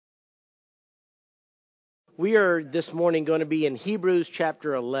We are this morning going to be in Hebrews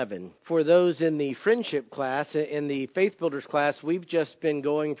chapter 11. For those in the friendship class, in the Faith Builders class, we've just been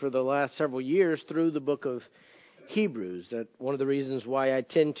going for the last several years through the book of Hebrews. That one of the reasons why I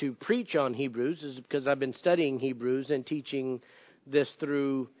tend to preach on Hebrews is because I've been studying Hebrews and teaching this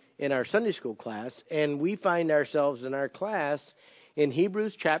through in our Sunday school class. And we find ourselves in our class in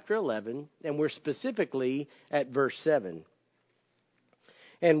Hebrews chapter 11, and we're specifically at verse 7.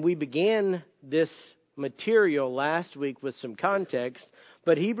 And we began this material last week with some context,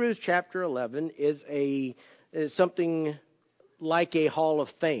 but Hebrews chapter 11 is something like a hall of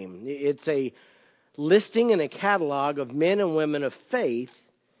fame. It's a listing and a catalog of men and women of faith,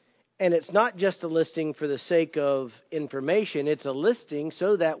 and it's not just a listing for the sake of information. It's a listing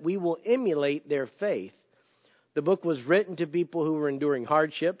so that we will emulate their faith. The book was written to people who were enduring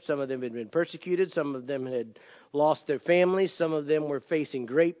hardship. Some of them had been persecuted. Some of them had lost their families. Some of them were facing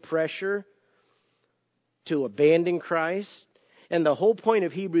great pressure to abandon Christ. And the whole point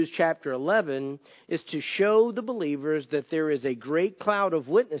of Hebrews chapter 11 is to show the believers that there is a great cloud of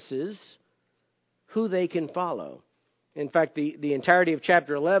witnesses who they can follow. In fact, the entirety of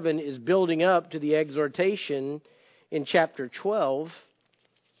chapter 11 is building up to the exhortation in chapter 12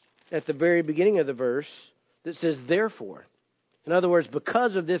 at the very beginning of the verse that says, therefore. In other words,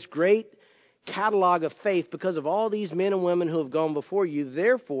 because of this great catalog of faith, because of all these men and women who have gone before you,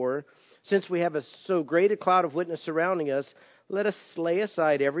 therefore, since we have so great a cloud of witness surrounding us, let us lay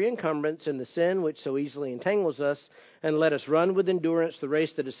aside every encumbrance and the sin which so easily entangles us, and let us run with endurance the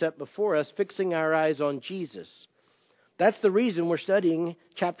race that is set before us, fixing our eyes on Jesus. That's the reason we're studying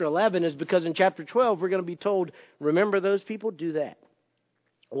chapter 11, is because in chapter 12 we're going to be told, remember those people, do that.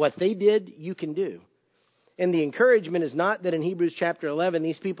 What they did, you can do. And the encouragement is not that in Hebrews chapter 11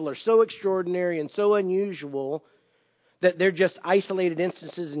 these people are so extraordinary and so unusual that they're just isolated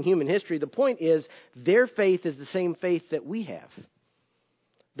instances in human history. The point is, their faith is the same faith that we have.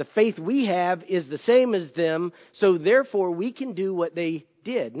 The faith we have is the same as them, so therefore we can do what they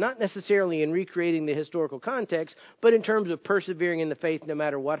did. Not necessarily in recreating the historical context, but in terms of persevering in the faith no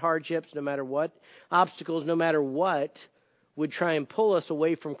matter what hardships, no matter what obstacles, no matter what would try and pull us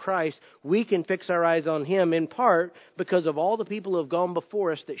away from Christ. We can fix our eyes on Him in part because of all the people who have gone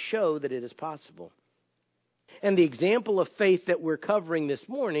before us that show that it is possible. And the example of faith that we're covering this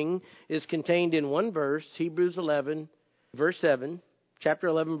morning is contained in one verse, Hebrews 11, verse 7, chapter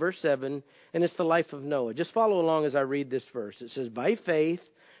 11, verse 7, and it's the life of Noah. Just follow along as I read this verse. It says, by faith,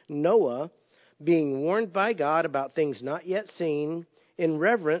 Noah, being warned by God about things not yet seen, in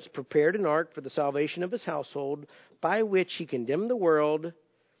reverence prepared an ark for the salvation of his household, by which he condemned the world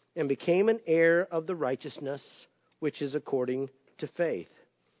and became an heir of the righteousness which is according to faith.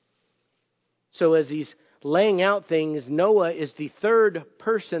 So as he's laying out things, Noah is the third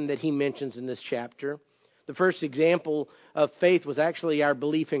person that he mentions in this chapter. The first example of faith was actually our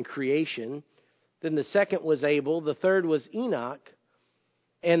belief in creation. Then the second was Abel. The third was Enoch.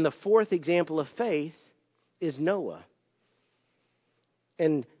 And the fourth example of faith is Noah.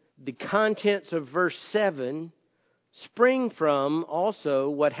 And the contents of verse 7 spring from also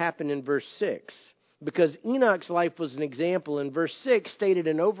what happened in verse 6. Because Enoch's life was an example, and verse 6 stated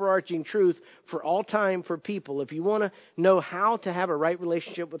an overarching truth for all time for people. If you want to know how to have a right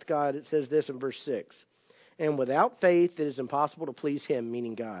relationship with God, it says this in verse 6. And without faith it is impossible to please Him,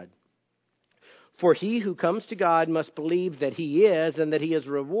 meaning God. For he who comes to God must believe that He is, and that He is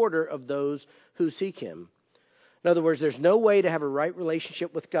a rewarder of those who seek Him. In other words, there's no way to have a right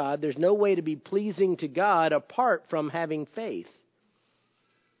relationship with God. There's no way to be pleasing to God apart from having faith.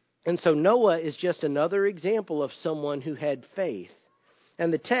 And so Noah is just another example of someone who had faith.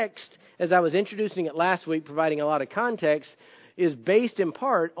 And the text, as I was introducing it last week, providing a lot of context, is based in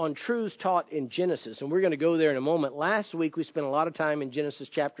part on truths taught in Genesis. And we're going to go there in a moment. Last week we spent a lot of time in Genesis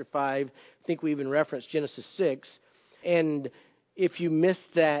chapter 5. I think we even referenced Genesis 6. And if you missed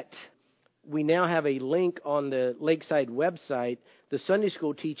that, we now have a link on the Lakeside website. The Sunday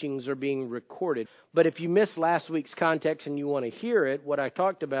school teachings are being recorded. But if you missed last week's context and you want to hear it, what I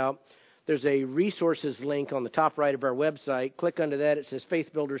talked about, there's a resources link on the top right of our website. Click under that. It says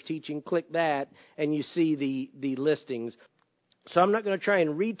Faith Builders Teaching. Click that, and you see the listings. So I'm not going to try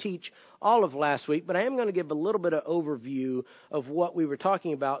and reteach all of last week, but I am going to give a little bit of overview of what we were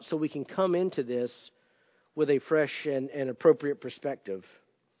talking about so we can come into this with a fresh and appropriate perspective.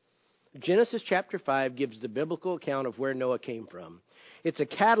 Genesis chapter 5 gives the biblical account of where Noah came from. It's a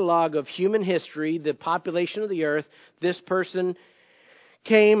catalog of human history, the population of the earth. This person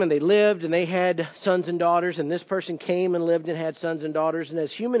came and they lived and they had sons and daughters, and this person came and lived and had sons and daughters. And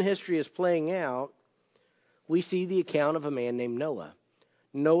as human history is playing out, we see the account of a man named Noah.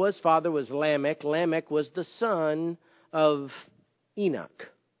 Noah's father was Lamech. Lamech was the son of Enoch.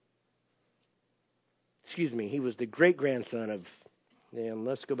 Excuse me, he was the great-grandson of... And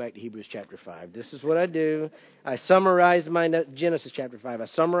let's go back to Hebrews chapter 5. This is what I do. I summarize my Genesis chapter 5. I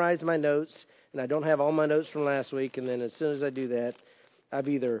summarize my notes, and I don't have all my notes from last week. And then as soon as I do that, I've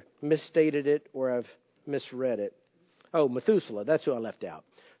either misstated it or I've misread it. Oh, Methuselah. That's who I left out.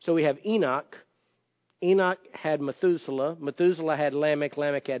 So we have Enoch. Enoch had Methuselah. Methuselah had Lamech.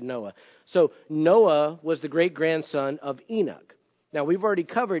 Lamech had Noah. So Noah was the great-grandson of Enoch. Now, we've already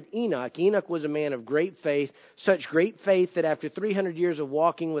covered Enoch. Enoch was a man of great faith, such great faith that after 300 years of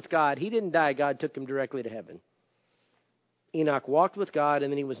walking with God, he didn't die. God took him directly to heaven. Enoch walked with God,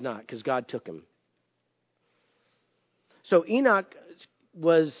 and then he was not, because God took him. So Enoch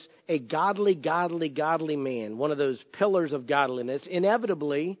was a godly man, one of those pillars of godliness.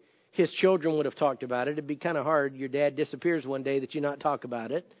 Inevitably, his children would have talked about it. It'd be kind of hard. Your dad disappears one day that you not talk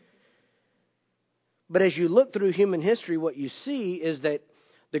about it. But as you look through human history, what you see is that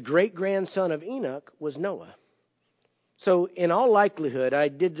the great-grandson of Enoch was Noah. So in all likelihood, I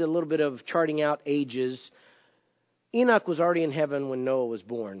did a little bit of charting out ages. Enoch was already in heaven when Noah was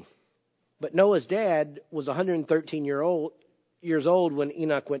born. But Noah's dad was 113 years old when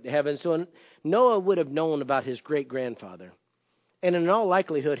Enoch went to heaven. So Noah would have known about his great-grandfather. And in all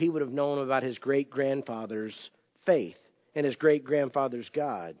likelihood, he would have known about his great-grandfather's faith and his great-grandfather's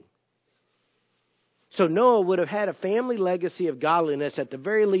God. So Noah would have had a family legacy of godliness. At the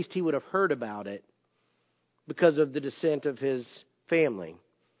very least, he would have heard about it because of the descent of his family.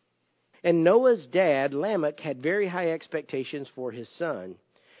 And Noah's dad, Lamech, had very high expectations for his son.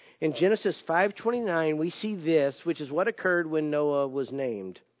 In Genesis 5:29, we see this, which is what occurred when Noah was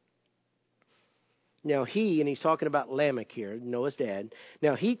named. Now and he's talking about Lamech here, Noah's dad.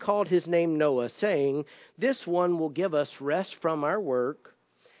 Now he called his name Noah, saying, "This one will give us rest from our work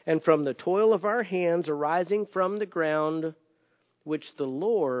and from the toil of our hands arising from the ground which the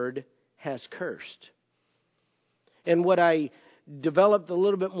Lord has cursed." And what I developed a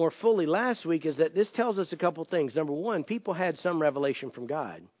little bit more fully last week is that this tells us a couple things. Number one, people had some revelation from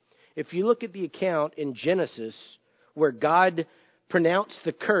God. If you look at the account in Genesis where God pronounced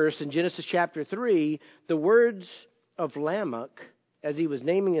the curse in Genesis chapter 3, the words of Lamech as he was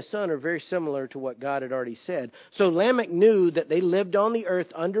naming his son are very similar to what God had already said. So Lamech knew that they lived on the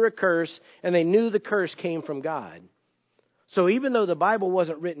earth under a curse, and they knew the curse came from God. So even though the Bible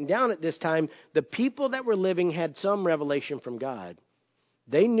wasn't written down at this time, the people that were living had some revelation from God.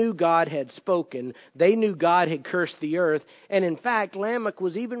 They knew God had spoken. They knew God had cursed the earth. And in fact, Lamech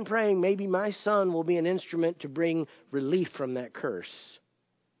was even praying, maybe my son will be an instrument to bring relief from that curse.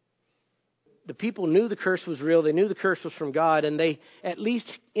 The people knew the curse was real. They knew the curse was from God, and they at least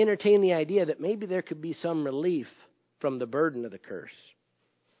entertained the idea that maybe there could be some relief from the burden of the curse.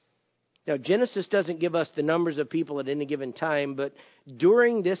 Now, Genesis doesn't give us the numbers of people at any given time, but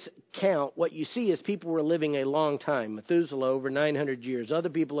during this count, what you see is people were living a long time. Methuselah over 900 years, other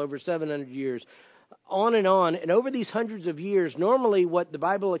people over 700 years, on. And over these hundreds of years, normally what the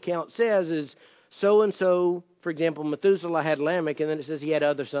Bible account says is so-and-so, for example, Methuselah had Lamech, and then it says he had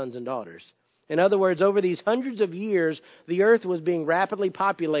other sons and daughters. In other words, over these hundreds of years, the earth was being rapidly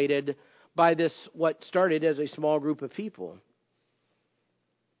populated by this, what started as a small group of people.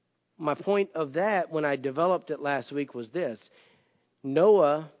 My point of that, when I developed it last week, was this.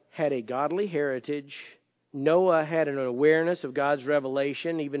 Noah had a godly heritage. Noah had an awareness of God's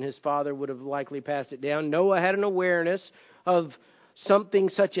revelation. Even his father would have likely passed it down. Noah had an awareness of something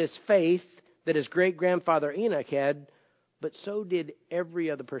such as faith that his great-grandfather Enoch had, but so did every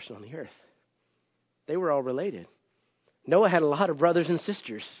other person on the earth. They were all related. Noah had a lot of brothers and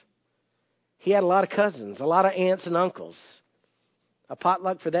sisters. He had a lot of cousins, a lot of aunts and uncles. A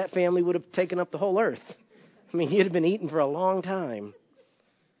potluck for that family would have taken up the whole earth. I mean, he'd have been eaten for a long time.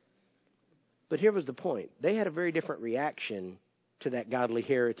 But here was the point. They had a very different reaction to that godly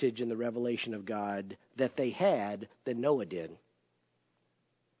heritage and the revelation of God that they had than Noah did.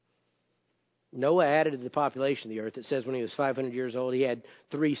 Noah added to the population of the earth. It says when he was 500 years old, he had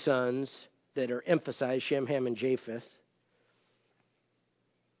 3 sons that are emphasized, Shem, Ham, and Japheth.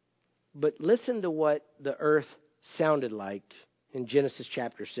 But listen to what the earth sounded like in Genesis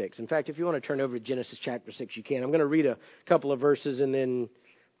chapter 6. In fact, if you want to turn over to Genesis chapter 6, you can. I'm going to read a couple of verses, and then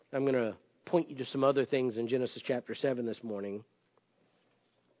I'm going to point you to some other things in Genesis chapter 7 this morning.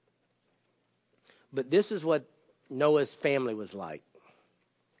 But this is what Noah's family was like.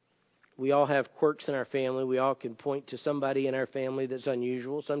 We all have quirks in our family. We all can point to somebody in our family that's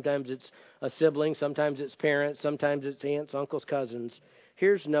unusual. Sometimes it's a sibling. Sometimes it's parents. Sometimes it's aunts, uncles, cousins.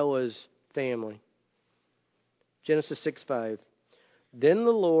 Here's Noah's family. Genesis 6:5. Then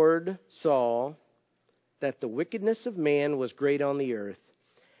the Lord saw that the wickedness of man was great on the earth,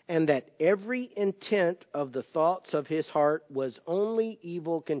 and that every intent of the thoughts of his heart was only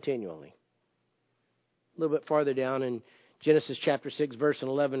evil continually. A little bit farther down in Genesis chapter 6, verse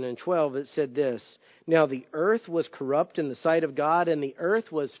 11 and 12, it said this, Now the earth was corrupt in the sight of God, and the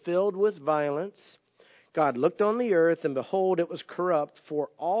earth was filled with violence. God looked on the earth, and behold, it was corrupt, for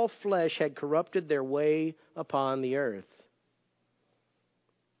all flesh had corrupted their way upon the earth.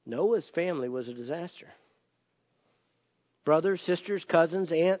 Noah's family was a disaster. Brothers, sisters,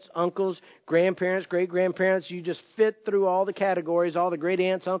 cousins, aunts, uncles, grandparents, great-grandparents, you just fit through all the categories, all the great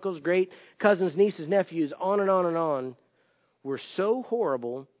aunts, uncles, great cousins, nieces, nephews, on and on and on, were so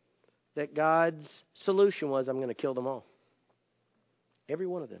horrible that God's solution was, I'm going to kill them all. Every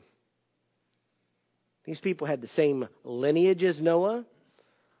one of them. These people had the same lineage as Noah.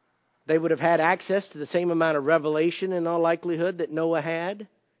 They would have had access to the same amount of revelation in all likelihood that Noah had,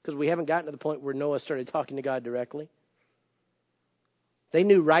 because we haven't gotten to the point where Noah started talking to God directly. They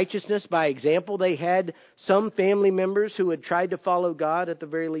knew righteousness by example. They had some family members who had tried to follow God, at the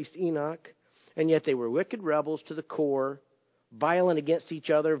very least Enoch, and yet they were wicked rebels to the core, violent against each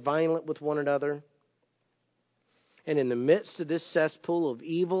other, violent with one another. And in the midst of this cesspool of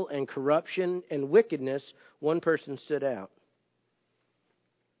evil and corruption and wickedness, one person stood out.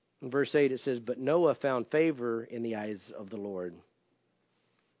 In verse 8 it says, But Noah found favor in the eyes of the Lord.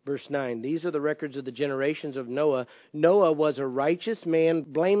 Verse 9, These are the records of the generations of Noah. Noah was a righteous man,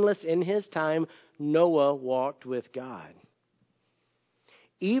 blameless in his time. Noah walked with God.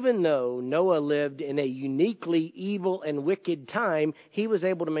 Even though Noah lived in a uniquely evil and wicked time, he was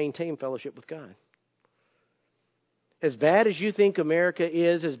able to maintain fellowship with God. As bad as you think America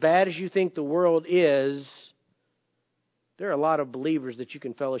is, as bad as you think the world is, there are a lot of believers that you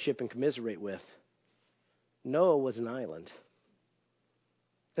can fellowship and commiserate with. Noah was an island.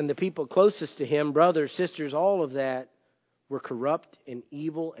 And the people closest to him, brothers, sisters, all of that, were corrupt and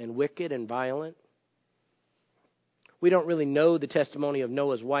evil and wicked and violent. We don't really know the testimony of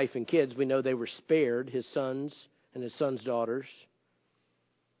Noah's wife and kids. We know they were spared, his sons and his sons' daughters.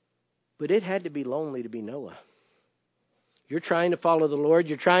 But it had to be lonely to be Noah. You're trying to follow the Lord,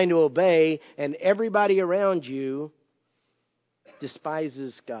 you're trying to obey, and everybody around you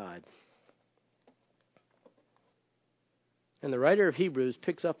despises God. And the writer of Hebrews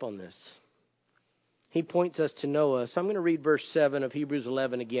picks up on this. He points us to Noah. So I'm going to read verse 7 of Hebrews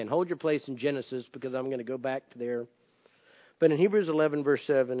 11 again. Hold your place in Genesis because I'm going to go back there. But in Hebrews 11, verse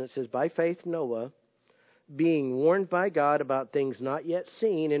 7, it says, By faith Noah, being warned by God about things not yet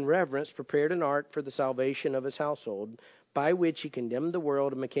seen, in reverence prepared an ark for the salvation of his household, by which he condemned the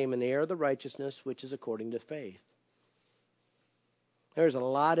world and became an heir of the righteousness which is according to faith. There's a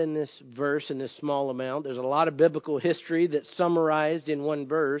lot in this verse, in this small amount. There's a lot of biblical history that's summarized in one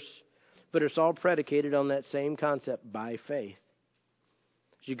verse, but it's all predicated on that same concept, by faith.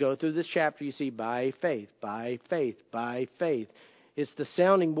 As you go through this chapter, you see by faith, by faith, by faith. It's the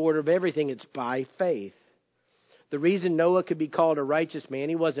sounding board of everything. It's by faith. The reason Noah could be called a righteous man,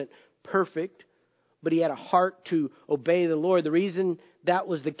 he wasn't perfect, but he had a heart to obey the Lord. The reason that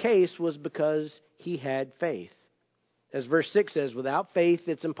was the case was because he had faith. As verse 6 says, without faith,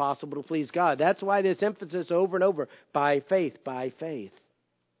 it's impossible to please God. That's why this emphasis over and over, by faith, by faith.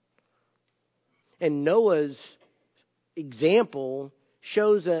 And Noah's example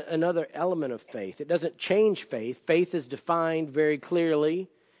shows another element of faith. It doesn't change faith. Faith is defined very clearly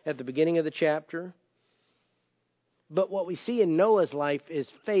at the beginning of the chapter. But what we see in Noah's life is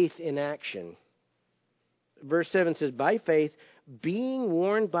faith in action. Verse 7 says, by faith, being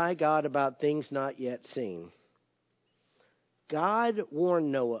warned by God about things not yet seen. God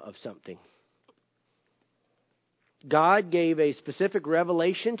warned Noah of something. God gave a specific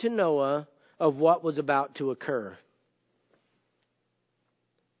revelation to Noah of what was about to occur.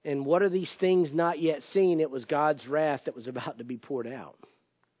 And what are these things not yet seen? It was God's wrath that was about to be poured out.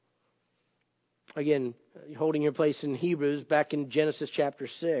 Again, holding your place in Hebrews, back in Genesis chapter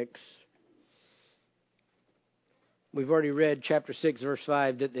 6, we've already read chapter 6, verse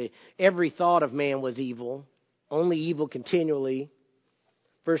 5, that every thought of man was evil, only evil continually.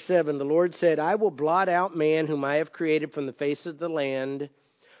 Verse 7, the Lord said, I will blot out man whom I have created from the face of the land,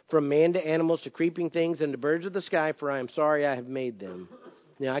 from man to animals to creeping things and to birds of the sky, for I am sorry I have made them.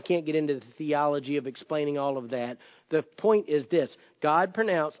 Now, I can't get into the theology of explaining all of that. The point is this. God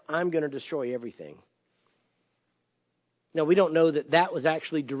pronounced, I'm going to destroy everything. Now, we don't know that that was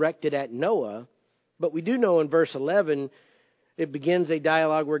actually directed at Noah, but we do know in verse 11, it begins a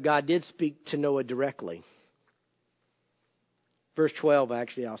dialogue where God did speak to Noah directly. Verse 12,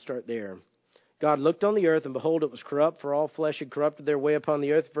 actually, I'll start there. God looked on the earth, and behold, it was corrupt, for all flesh had corrupted their way upon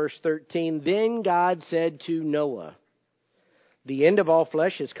the earth. Verse 13, then God said to Noah, the end of all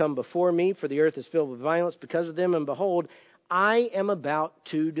flesh has come before me, for the earth is filled with violence because of them, and behold, I am about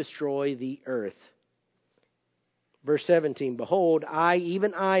to destroy the earth. Verse 17, behold,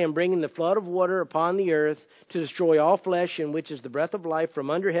 even I, am bringing the flood of water upon the earth to destroy all flesh, in which is the breath of life.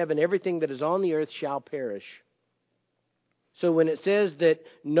 From under heaven, everything that is on the earth shall perish. So when it says that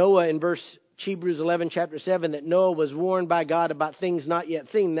Noah, in Hebrews 11, chapter 7, that Noah was warned by God about things not yet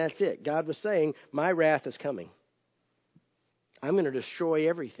seen, that's it. God was saying, my wrath is coming. I'm going to destroy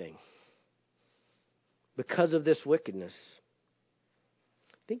everything because of this wickedness.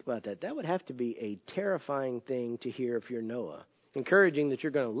 Think about that. That would have to be a terrifying thing to hear if you're Noah. Encouraging that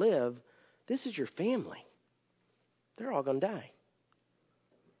you're going to live. This is your family. They're all going to die.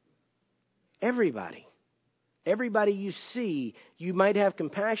 Everybody. Everybody you see, you might have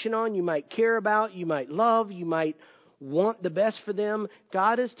compassion on, you might care about, you might love, you might want the best for them.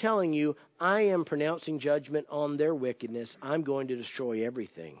 God is telling you, I am pronouncing judgment on their wickedness. I'm going to destroy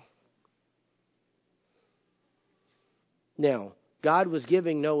everything. Now, God was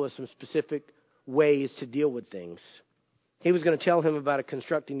giving Noah some specific ways to deal with things. He was going to tell him about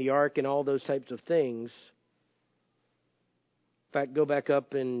constructing the ark and all those types of things. In fact, go back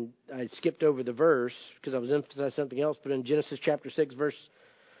up, and I skipped over the verse because I was emphasizing something else. But in Genesis chapter 6, verse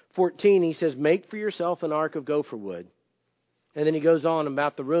 14, he says, make for yourself an ark of gopher wood. And then he goes on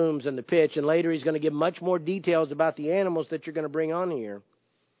about the rooms and the pitch. And later he's going to give much more details about the animals that you're going to bring on here.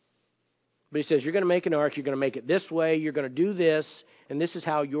 But he says, you're going to make an ark. You're going to make it this way. You're going to do this. And this is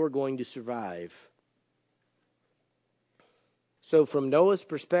how you're going to survive. So from Noah's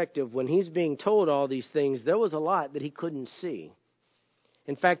perspective, when he's being told all these things, there was a lot that he couldn't see.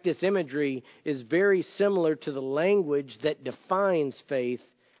 In fact, this imagery is very similar to the language that defines faith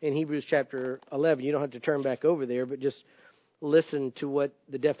in Hebrews chapter 11. You don't have to turn back over there, but just listen to what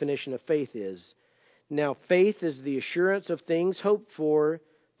the definition of faith is. Now, faith is the assurance of things hoped for,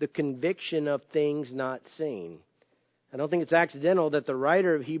 the conviction of things not seen. I don't think it's accidental that the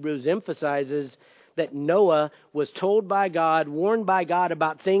writer of Hebrews emphasizes that Noah was told by God, warned by God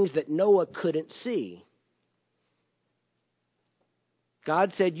about things that Noah couldn't see.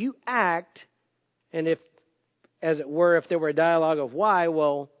 God said, you act, and if, as it were, if there were a dialogue of why,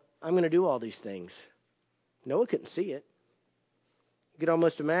 well, I'm going to do all these things. Noah couldn't see it. You could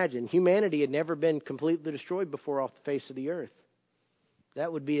almost imagine. Humanity had never been completely destroyed before off the face of the earth.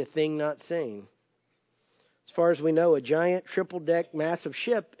 That would be a thing not seen. As far as we know, a giant triple-deck massive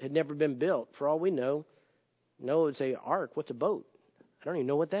ship had never been built. For all we know, Noah would say, ark, what's a boat? I don't even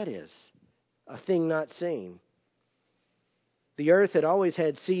know what that is. A thing not seen. The earth had always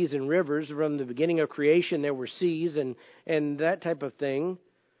had seas and rivers. From the beginning of creation, there were seas and that type of thing.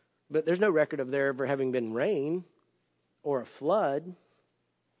 But there's no record of there ever having been rain or a flood.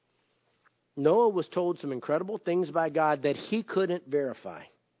 Noah was told some incredible things by God that he couldn't verify.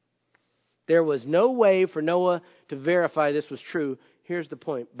 There was no way for Noah to verify this was true. Here's the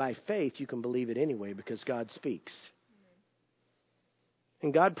point. By faith, you can believe it anyway because God speaks.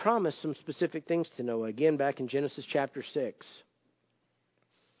 And God promised some specific things to Noah. Again, back in Genesis chapter 6.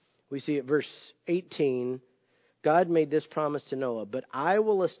 We see at verse 18, God made this promise to Noah, but I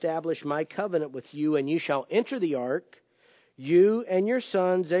will establish my covenant with you, and you shall enter the ark, you and your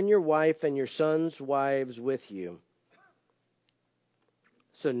sons and your wife and your sons' wives with you.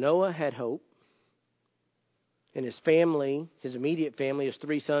 So Noah had hope. And his family, his immediate family, his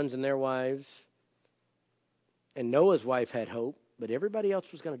 3 sons and their wives. And Noah's wife had hope, but everybody else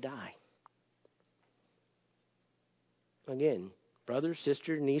was going to die. Again, brothers,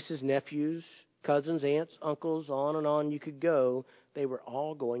 sisters, nieces, nephews, cousins, aunts, uncles, on and on you could go. They were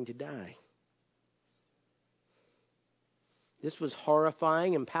all going to die. This was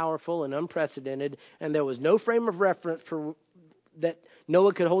horrifying and powerful and unprecedented, and there was no frame of reference for that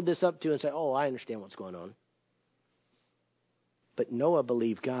Noah could hold this up to and say, oh, I understand what's going on. But Noah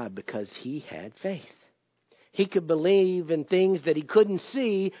believed God because he had faith. He could believe in things that he couldn't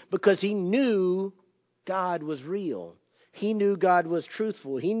see because he knew God was real. He knew God was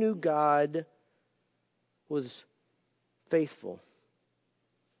truthful. He knew God was faithful.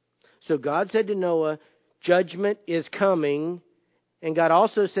 So God said to Noah, judgment is coming. And God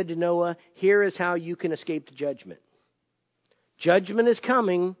also said to Noah, here is how you can escape the judgment. Judgment is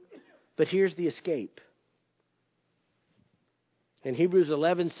coming, but here's the escape. And Hebrews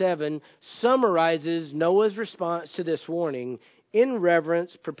 11:7 summarizes Noah's response to this warning. In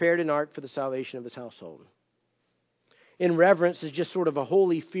reverence, prepared an ark for the salvation of his household. In reverence is just sort of a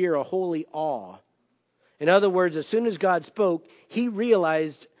holy fear, a holy awe. In other words, as soon as God spoke, he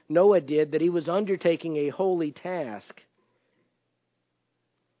realized Noah did, that he was undertaking a holy task.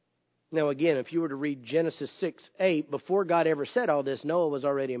 Now again, if you were to read Genesis 6:8, before God ever said all this, Noah was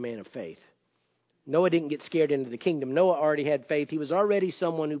already a man of faith. Noah didn't get scared into the kingdom. Noah already had faith. He was already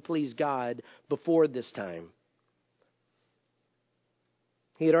someone who pleased God before this time.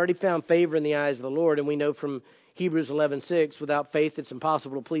 He had already found favor in the eyes of the Lord, and we know from Hebrews 11:6, without faith it's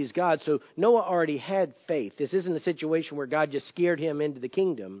impossible to please God. So Noah already had faith. This isn't a situation where God just scared him into the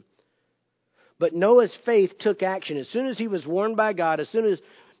kingdom. But Noah's faith took action. As soon as he was warned by God, as soon as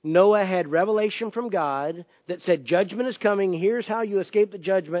Noah had revelation from God that said judgment is coming, here's how you escape the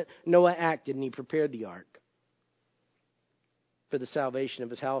judgment, Noah acted and he prepared the ark for the salvation of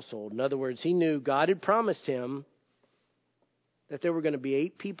his household. In other words, he knew God had promised him that there were going to be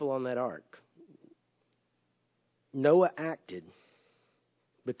 8 people on that ark. Noah acted.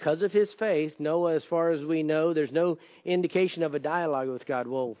 Because of his faith, Noah, as far as we know, there's no indication of a dialogue with God.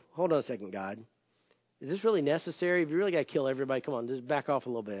 Well, hold on a second, God. Is this really necessary? If you really got to kill everybody, come on, just back off a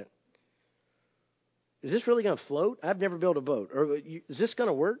little bit. Is this really going to float? I've never built a boat. Or is this going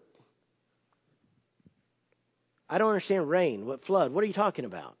to work? I don't understand rain. What flood? What are you talking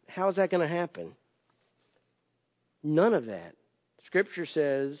about? How is that going to happen? None of that. Scripture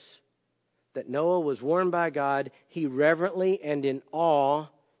says that Noah was warned by God. He reverently and in awe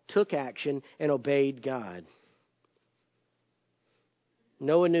took action and obeyed God.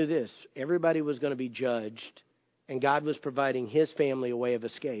 Noah knew this. Everybody was going to be judged, and God was providing his family a way of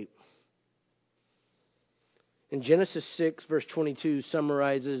escape. And Genesis 6, verse 22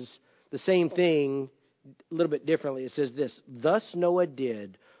 summarizes the same thing a little bit differently. It says this: "Thus Noah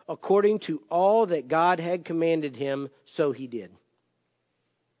did, according to all that God had commanded him, so he did."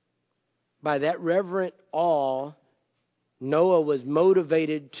 By that reverent awe, Noah was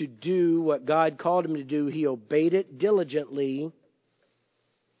motivated to do what God called him to do. He obeyed it diligently.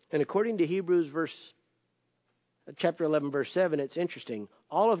 And according to Hebrews chapter 11, verse 7, it's interesting.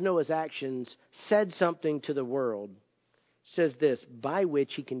 All of Noah's actions said something to the world. It says this: by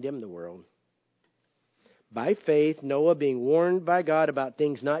which he condemned the world. By faith, Noah, being warned by God about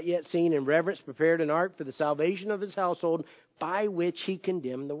things not yet seen, in reverence prepared an ark for the salvation of his household, by which he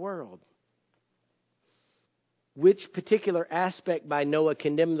condemned the world. Which particular aspect by Noah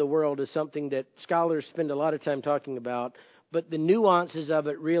condemned the world is something that scholars spend a lot of time talking about, but the nuances of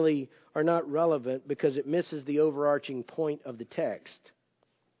it really are not relevant because it misses the overarching point of the text.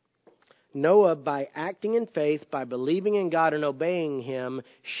 Noah, by acting in faith, by believing in God and obeying him,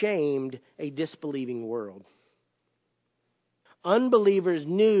 shamed a disbelieving world. Unbelievers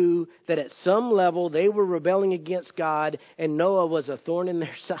knew that at some level they were rebelling against God, and Noah was a thorn in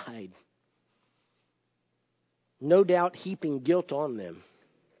their side. No doubt heaping guilt on them.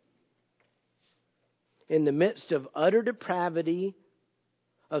 In the midst of utter depravity,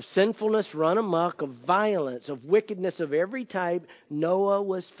 of sinfulness run amok, of violence, of wickedness of every type, Noah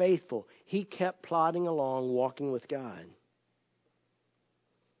was faithful. He kept plodding along, walking with God.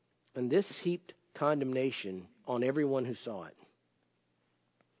 And this heaped condemnation on everyone who saw it.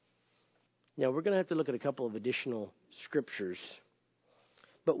 Now, we're going to have to look at a couple of additional scriptures.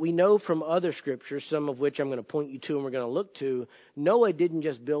 But we know from other scriptures, some of which I'm going to point you to and we're going to look to, Noah didn't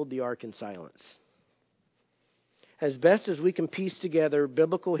just build the ark in silence. As best as we can piece together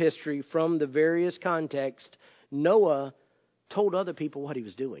biblical history from the various contexts, Noah told other people what he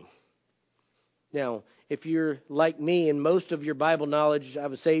was doing. Now, if you're like me and most of your Bible knowledge, I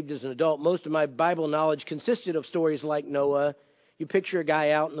was saved as an adult, most of my Bible knowledge consisted of stories like Noah. You picture a guy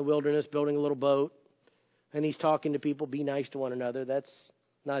out in the wilderness building a little boat, and he's talking to people, be nice to one another. That's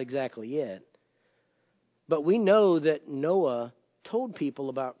not exactly it. But we know that Noah told people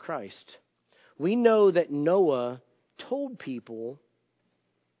about Christ. We know that Noah told people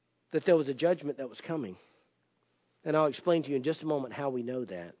that there was a judgment that was coming. And I'll explain to you in just a moment how we know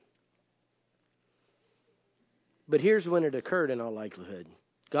that. But here's when it occurred in all likelihood.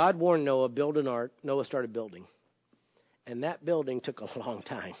 God warned Noah, build an ark. Noah started building. And that building took a long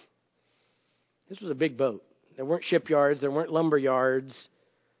time. This was a big boat. There weren't shipyards. There weren't lumber yards.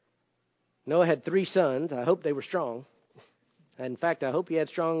 Noah had 3 sons. I hope they were strong. In fact, I hope he had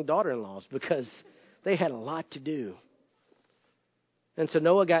strong daughter-in-laws because they had a lot to do. And so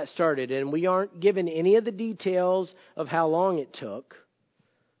Noah got started, and we aren't given any of the details of how long it took.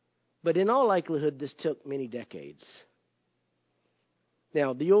 But in all likelihood, this took many decades.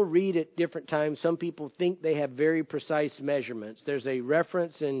 Now, you'll read at different times. Some people think they have very precise measurements. There's a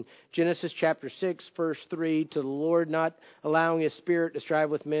reference in Genesis chapter 6, verse 3, to the Lord not allowing his spirit to strive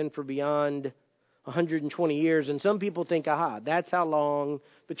with men for beyond 120 years. And some people think, that's how long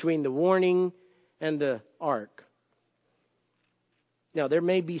between the warning and the ark. Now, there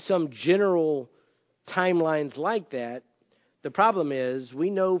may be some general timelines like that. The problem is we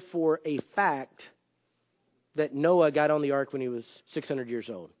know for a fact that Noah got on the ark when he was 600 years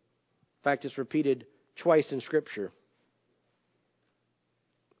old. In fact, it's repeated twice in Scripture.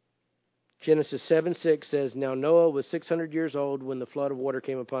 Genesis 7:6 says, Now Noah was 600 years old when the flood of water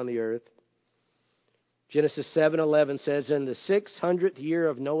came upon the earth. Genesis 7:11 says, In the 600th year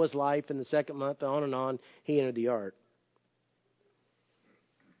of Noah's life, in the second month, on and on, he entered the ark.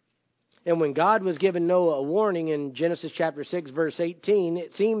 And when God was giving Noah a warning in Genesis chapter 6, verse 18,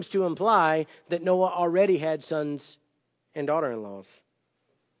 it seems to imply that Noah already had sons and daughter-in-laws.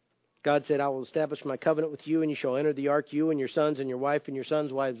 God said, I will establish my covenant with you, and you shall enter the ark, you and your sons and your wife and your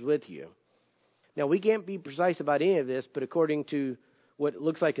sons' wives with you. Now, we can't be precise about any of this, but according to what it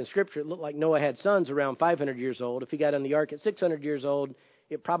looks like in Scripture, it looked like Noah had sons around 500 years old. If he got on the ark at 600 years old,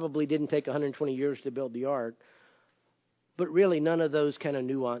 it probably didn't take 120 years to build the ark. But really, none of those kind of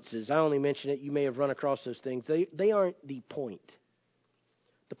nuances. I only mention it. You may have run across those things. They aren't the point.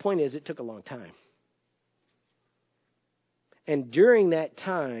 The point is it took a long time. And during that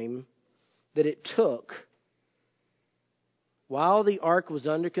time that it took, while the ark was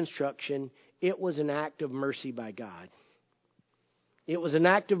under construction, it was an act of mercy by God. It was an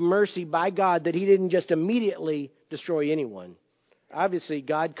act of mercy by God that he didn't just immediately destroy anyone. Obviously,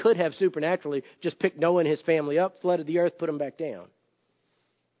 God could have supernaturally just picked Noah and his family up, flooded the earth, put them back down.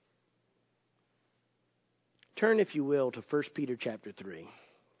 Turn, if you will, to 1 Peter chapter 3.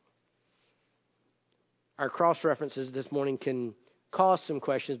 Our cross-references this morning can cause some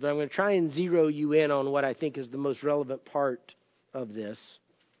questions, but I'm going to try and zero you in on what I think is the most relevant part of this.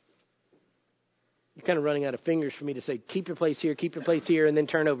 You're kind of running out of fingers for me to say, keep your place here, and then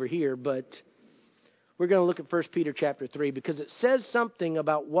turn over here, but we're going to look at 1 Peter chapter 3 because it says something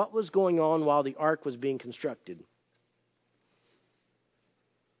about what was going on while the ark was being constructed.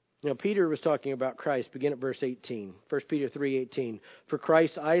 Now, Peter was talking about Christ. Begin at verse 18. 1 Peter 3:18. For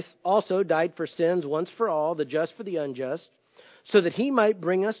Christ also died for sins once for all, the just for the unjust, so that he might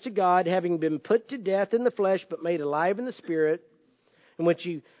bring us to God, having been put to death in the flesh, but made alive in the Spirit, in which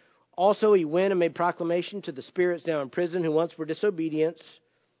he went and made proclamation to the spirits now in prison who once were disobedient.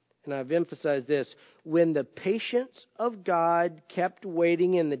 And I've emphasized this. When the patience of God kept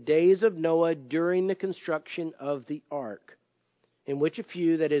waiting in the days of Noah during the construction of the ark, in which a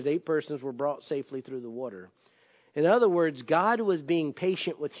few, that is 8 persons, were brought safely through the water. In other words, God was being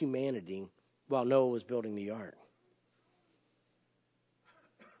patient with humanity while Noah was building the ark.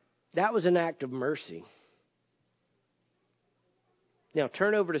 That was an act of mercy. Now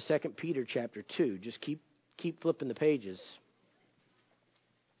turn over to 2 Peter chapter 2. Just keep flipping the pages.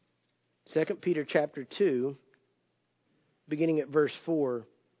 2 Peter chapter 2, beginning at verse 4,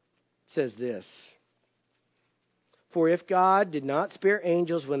 says this. For if God did not spare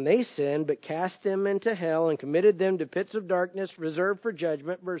angels when they sinned, but cast them into hell and committed them to pits of darkness reserved for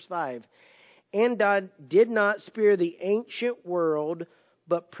judgment, verse 5, and God did not spare the ancient world,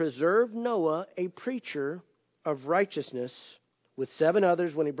 but preserved Noah, a preacher of righteousness, with 7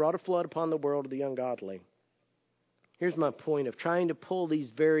 others when he brought a flood upon the world of the ungodly. Here's my point of trying to pull these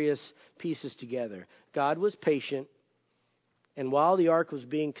various pieces together. God was patient, and while the ark was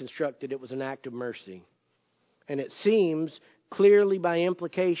being constructed, it was an act of mercy. And it seems clearly by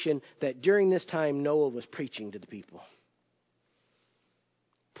implication that during this time Noah was preaching to the people,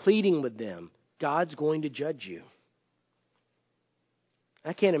 pleading with them, God's going to judge you.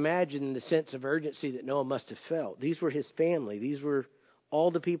 I can't imagine the sense of urgency that Noah must have felt. These were his family. These were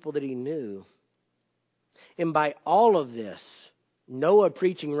all the people that he knew. And by all of this, Noah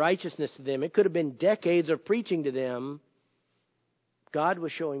preaching righteousness to them, it could have been decades of preaching to them. God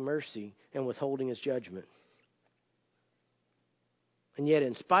was showing mercy and withholding his judgment. And yet,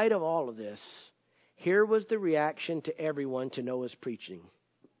 in spite of all of this, here was the reaction to everyone to Noah's preaching.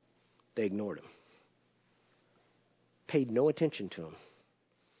 They ignored him. Paid no attention to him.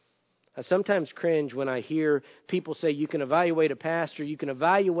 I sometimes cringe when I hear people say you can evaluate a pastor, you can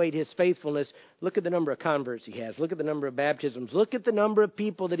evaluate his faithfulness. Look at the number of converts he has. Look at the number of baptisms. Look at the number of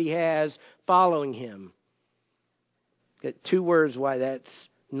people that he has following him. Got 2 words why that's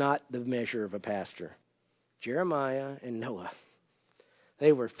not the measure of a pastor. Jeremiah and Noah.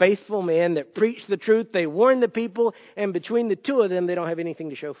 They were faithful men that preached the truth. They warned the people, and between the 2 of them, they don't have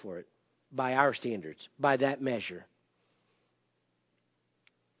anything to show for it by our standards, by that measure.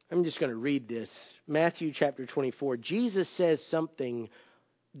 I'm just going to read this. Matthew chapter 24. Jesus says something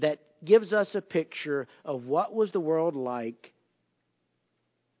that gives us a picture of what was the world like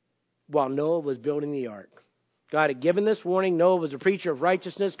while Noah was building the ark. God had given this warning. Noah was a preacher of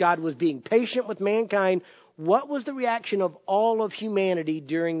righteousness. God was being patient with mankind What was the reaction of all of humanity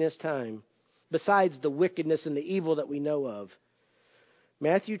during this time, besides the wickedness and the evil that we know of?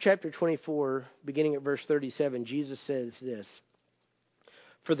 Matthew chapter 24, beginning at verse 37, Jesus says this,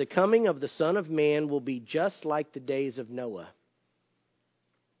 "For the coming of the Son of Man will be just like the days of Noah."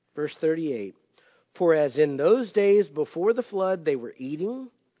 Verse 38, "For as in those days before the flood they were eating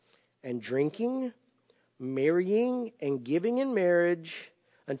and drinking, marrying and giving in marriage,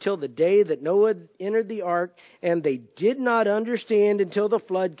 until the day that Noah entered the ark, and they did not understand until the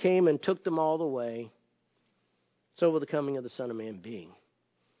flood came and took them all away. So will the coming of the Son of Man be."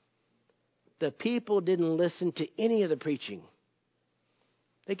 The people didn't listen to any of the preaching.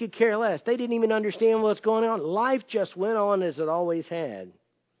 They could care less. They didn't even understand what's going on. Life just went on as it always had.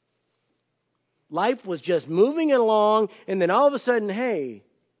 Life was just moving along, and then all of a sudden, hey,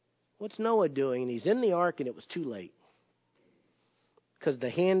 what's Noah doing? And he's in the ark, and it was too late. Because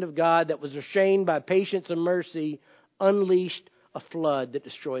the hand of God that was restrained by patience and mercy unleashed a flood that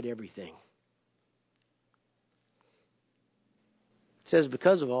destroyed everything. It says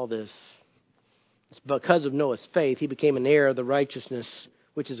because of all this, it's because of Noah's faith, he became an heir of the righteousness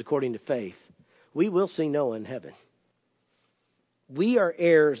which is according to faith. We will see Noah in heaven. We are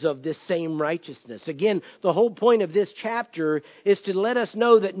heirs of this same righteousness. Again, the whole point of this chapter is to let us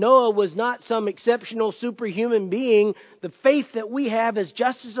know that Noah was not some exceptional superhuman being. The faith that we have is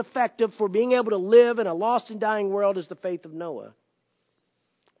just as effective for being able to live in a lost and dying world as the faith of Noah.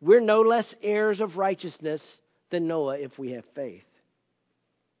 We're no less heirs of righteousness than Noah if we have faith.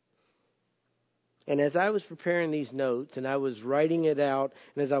 And as I was preparing these notes and I was writing it out,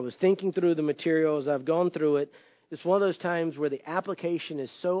 and as I was thinking through the material as I've gone through it, it's one of those times where the application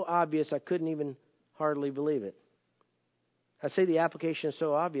is so obvious I couldn't even hardly believe it. I say the application is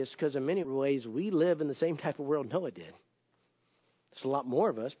so obvious because in many ways we live in the same type of world Noah did. There's a lot more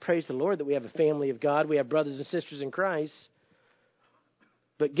of us. Praise the Lord that we have a family of God. We have brothers and sisters in Christ.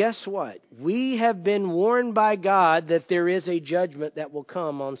 But guess what? We have been warned by God that there is a judgment that will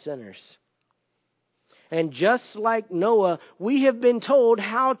come on sinners. And just like Noah, we have been told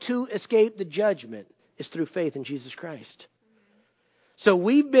how to escape the judgment is through faith in Jesus Christ. So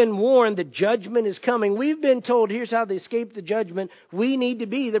we've been warned that judgment is coming. We've been told here's how to escape the judgment. We need to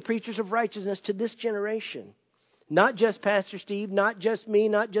be the preachers of righteousness to this generation. Not just Pastor Steve, not just me,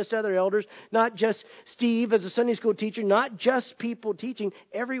 not just other elders, not just Steve as a Sunday school teacher, not just people teaching,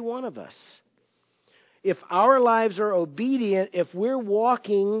 every one of us. If our lives are obedient, if we're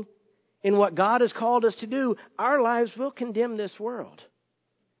walking in what God has called us to do, our lives will condemn this world.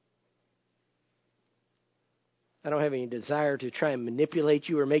 I don't have any desire to try and manipulate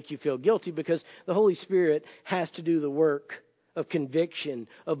you or make you feel guilty because the Holy Spirit has to do the work of conviction,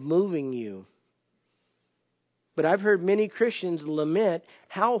 of moving you. But I've heard many Christians lament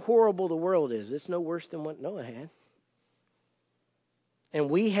how horrible the world is. It's no worse than what Noah had.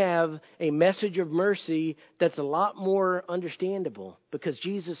 And we have a message of mercy that's a lot more understandable because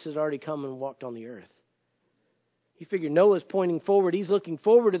Jesus has already come and walked on the earth. You figure Noah's pointing forward. He's looking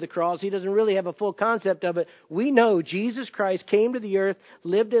forward to the cross. He doesn't really have a full concept of it. We know Jesus Christ came to the earth,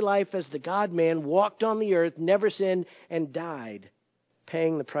 lived a life as the God-man, walked on the earth, never sinned, and died,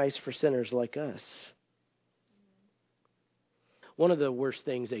 paying the price for sinners like us. One of the worst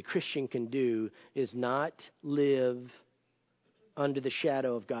things a Christian can do is not live under the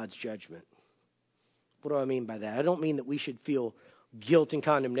shadow of God's judgment. What do I mean by that? I don't mean that we should feel guilt and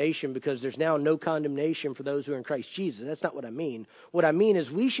condemnation because there's now no condemnation for those who are in Christ Jesus. That's not what I mean. What I mean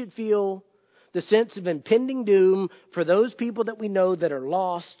is we should feel the sense of impending doom for those people that we know that are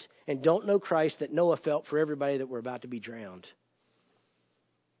lost and don't know Christ that Noah felt for everybody that were about to be drowned.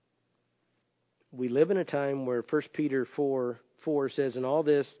 We live in a time where 1 Peter 4 says, in all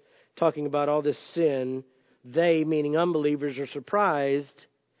this, talking about all this sin, they, meaning unbelievers, are surprised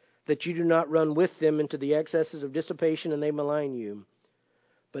that you do not run with them into the excesses of dissipation and they malign you.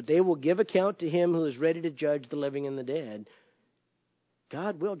 But they will give account to him who is ready to judge the living and the dead.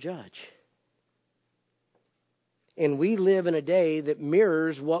 God will judge. And we live in a day that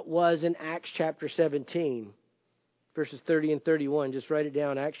mirrors what was in Acts chapter 17, verses 30 and 31. Just write it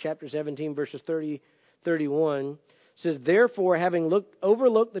down. Acts chapter 17, verses 30, 31. Says, therefore, having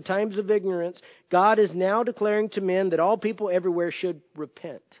overlooked the times of ignorance, God is now declaring to men that all people everywhere should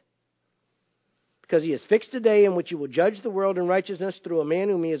repent. Because he has fixed a day in which he will judge the world in righteousness through a man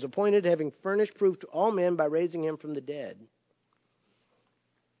whom he has appointed, having furnished proof to all men by raising him from the dead.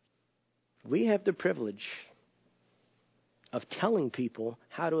 We have the privilege of telling people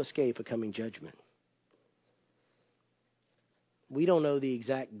how to escape a coming judgment. We don't know the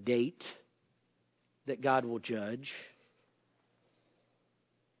exact date that God will judge.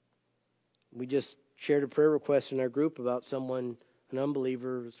 We just shared a prayer request in our group about someone, an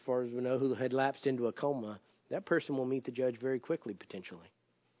unbeliever, as far as we know, who had lapsed into a coma. That person will meet the judge very quickly, potentially.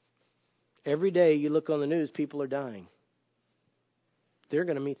 Every day you look on the news, people are dying. They're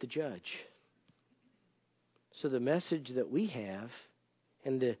going to meet the judge. So the message that we have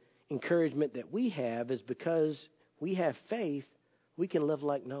and the encouragement that we have is because we have faith, we can live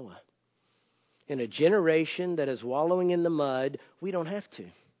like Noah. In a generation that is wallowing in the mud, we don't have to.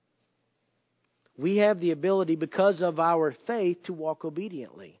 We have the ability, because of our faith, to walk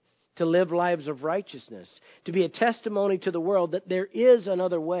obediently, to live lives of righteousness, to be a testimony to the world that there is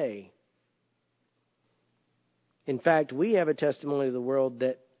another way. In fact, we have a testimony to the world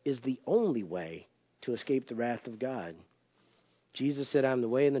that is the only way to escape the wrath of God. Jesus said, I'm the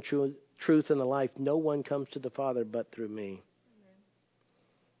way and the truth and the life. No one comes to the Father but through me. Amen.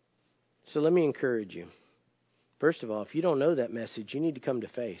 So let me encourage you. First of all, if you don't know that message, you need to come to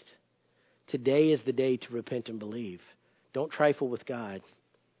faith. Today is the day to repent and believe. Don't trifle with God.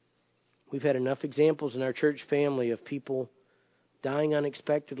 We've had enough examples in our church family of people dying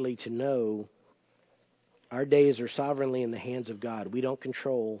unexpectedly to know our days are sovereignly in the hands of God. We don't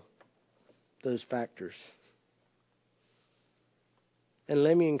control those factors. And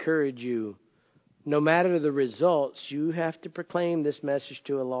let me encourage you, no matter the results, you have to proclaim this message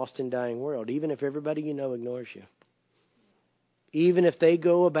to a lost and dying world, even if everybody you know ignores you. Even if they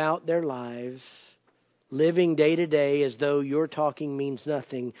go about their lives living day to day as though your talking means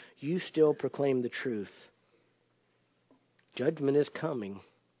nothing, you still proclaim the truth. Judgment is coming,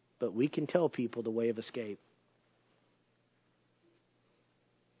 but we can tell people the way of escape.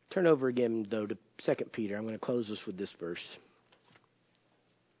 Turn over again, though, to 2 Peter. I'm going to close this with this verse.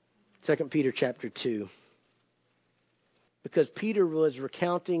 2 Peter chapter 2. Because Peter was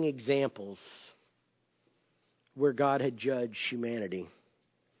recounting examples where God had judged humanity.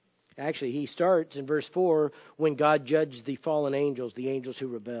 Actually, he starts in verse 4 when God judged the fallen angels, the angels who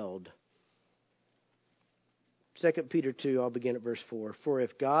rebelled. 2 Peter 2, I'll begin at verse 4. For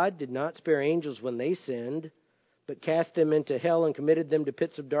if God did not spare angels when they sinned, but cast them into hell and committed them to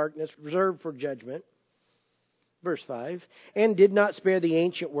pits of darkness reserved for judgment. Verse 5, and did not spare the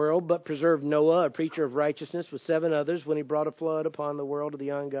ancient world, but preserved Noah, a preacher of righteousness, with 7 others when he brought a flood upon the world of the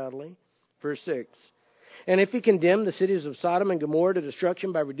ungodly. Verse 6, and if he condemned the cities of Sodom and Gomorrah to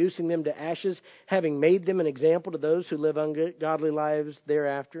destruction by reducing them to ashes, having made them an example to those who live ungodly lives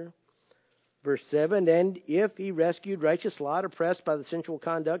thereafter. Verse 7, and if he rescued righteous Lot, oppressed by the sensual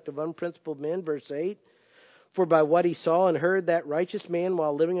conduct of unprincipled men. Verse 8, for by what he saw and heard, that righteous man,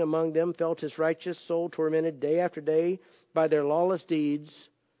 while living among them, felt his righteous soul tormented day after day by their lawless deeds.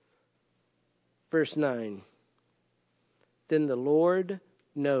 Verse 9, then the Lord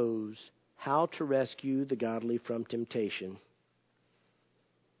knows how to rescue the godly from temptation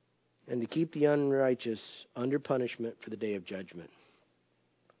and to keep the unrighteous under punishment for the day of judgment.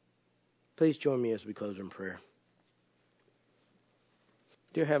 Please join me as we close in prayer.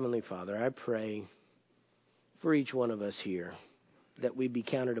 Dear Heavenly Father, I pray for each one of us here that we be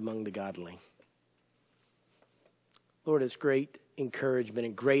counted among the godly. Lord, it's great encouragement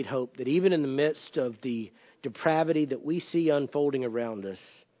and great hope that even in the midst of the depravity that we see unfolding around us,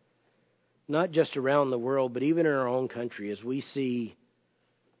 not just around the world, but even in our own country, as we see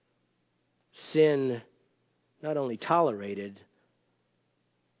sin not only tolerated,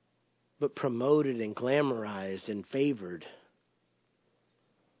 but promoted and glamorized and favored.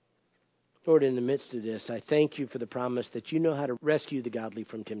 Lord, in the midst of this, I thank you for the promise that you know how to rescue the godly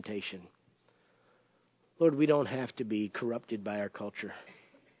from temptation. Lord, we don't have to be corrupted by our culture.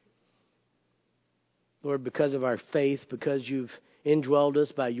 Lord, because of our faith, because you've indwelled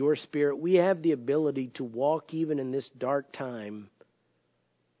us by your Spirit, we have the ability to walk even in this dark time.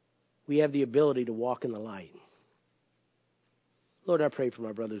 We have the ability to walk in the light. Lord, I pray for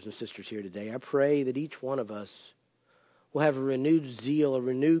my brothers and sisters here today. I pray that each one of us will have a renewed zeal, a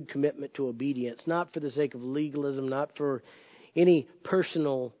renewed commitment to obedience, not for the sake of legalism, not for any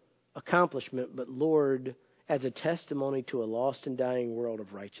personal accomplishment, but, Lord, as a testimony to a lost and dying world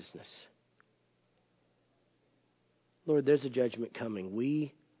of righteousness. Lord, there's a judgment coming.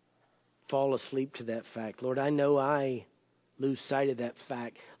 We fall asleep to that fact. Lord, I know I lose sight of that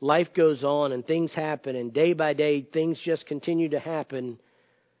fact. Life goes on and things happen, and day by day things just continue to happen.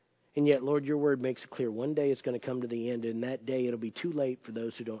 And yet, Lord, your word makes it clear. One day it's going to come to the end, and that day it'll be too late for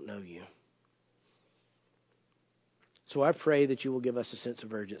those who don't know you. So I pray that you will give us a sense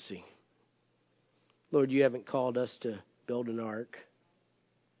of urgency. Lord, you haven't called us to build an ark,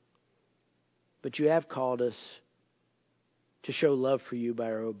 but you have called us to show love for you by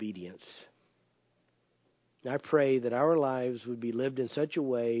our obedience. And I pray that our lives would be lived in such a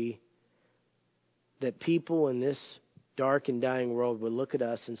way that people in this dark and dying world would look at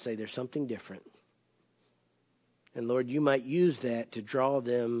us and say, there's something different. And Lord, you might use that to draw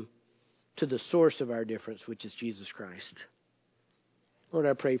them to the source of our difference, which is Jesus Christ. Lord,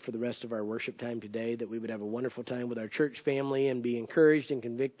 I pray for the rest of our worship time today that we would have a wonderful time with our church family and be encouraged and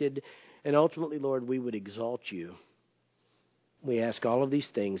convicted. And ultimately, Lord, we would exalt you. We ask all of these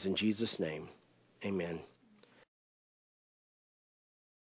things in Jesus' name. Amen.